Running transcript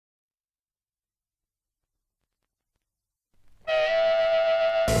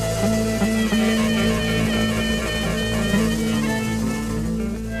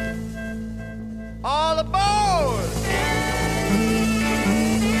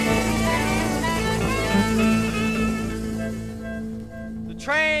The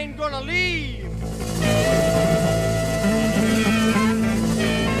train gonna leave.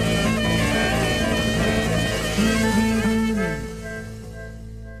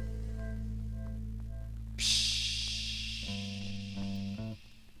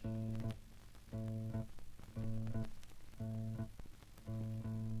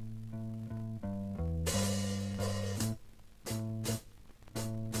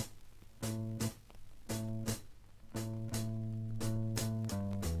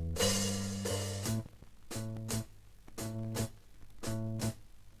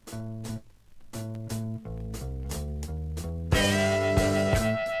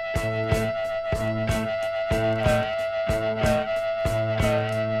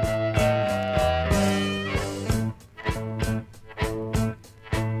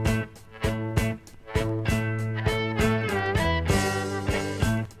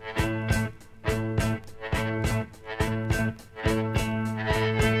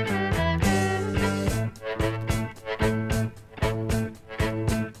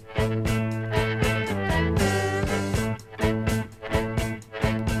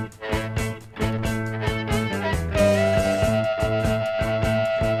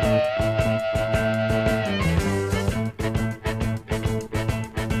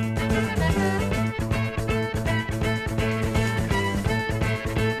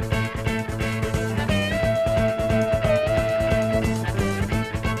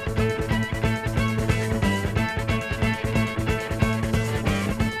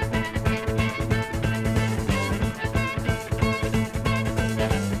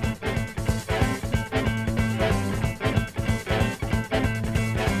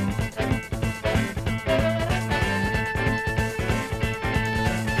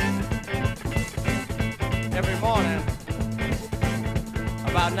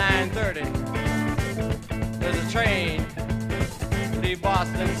 About 9:30, there's a train leave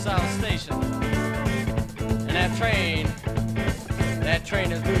Boston South Station, and that train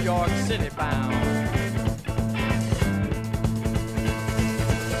is New York City bound.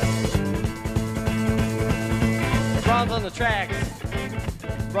 It runs on the tracks,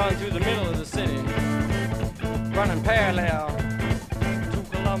 run through the middle of the city, running parallel to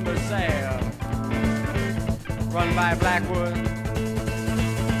Columbus Ave, run by Blackwood,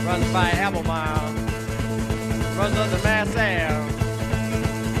 runs by Albemarle, runs under Mass Ave,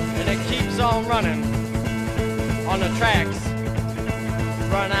 and it keeps on running on the tracks,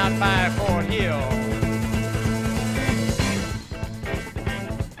 run out by Fort Hill.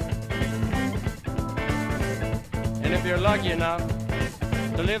 And if you're lucky enough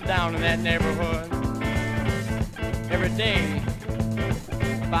to live down in that neighborhood, every day,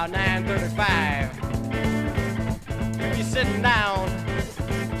 about 9:35, you'll be sitting down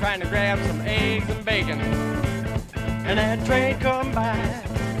trying to grab some eggs and bacon, and that train come by,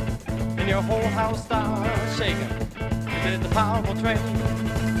 and your whole house starts shaking. Well, it's a powerful train.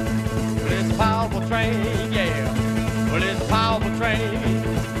 Well, it's a powerful train, yeah. Well, it's a powerful train.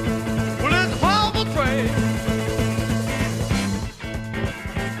 Well, it's a powerful train.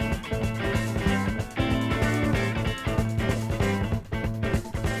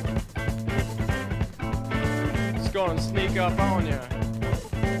 It's gonna sneak up on you.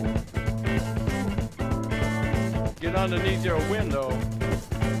 Get underneath your window,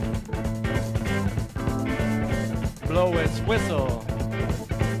 blow its whistle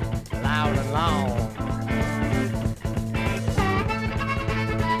loud and long.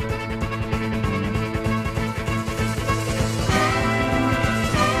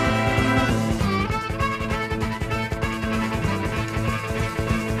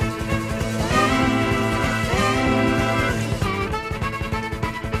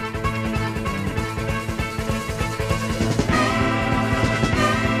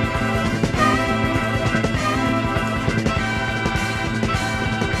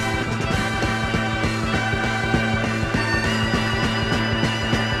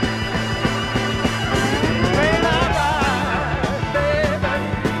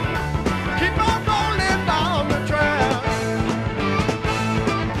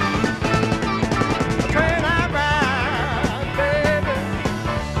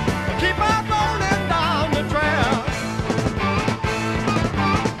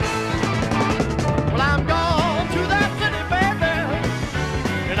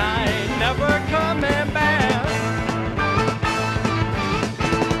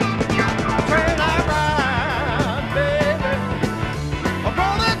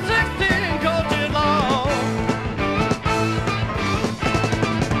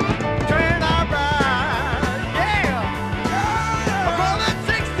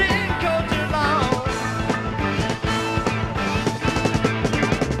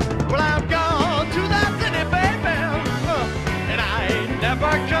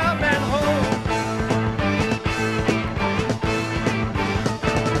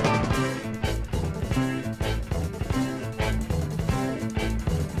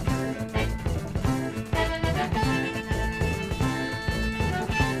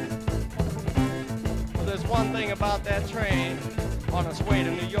 off that train on its way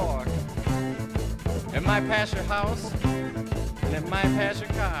to New York. It might pass your house, and it might pass your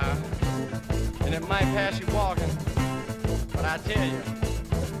car, and it might pass you walking. But I tell you,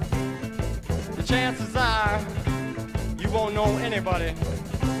 the chances are you won't know anybody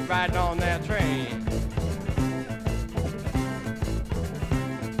riding on that train.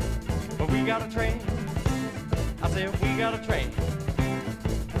 But we got a train. I said we got a train.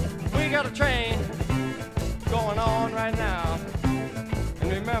 We got a train going on right now.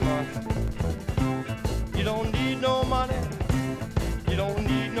 And remember, you don't need no money. You don't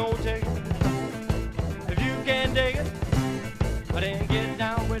need no ticket. If you can't dig it, then get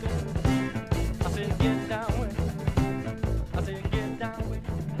down with it. I said get down with it. I said get down with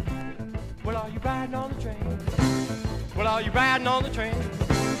it. Well, are you riding on the train? Well, are you riding on the train?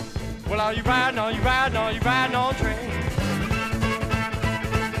 Well, are you riding on the train?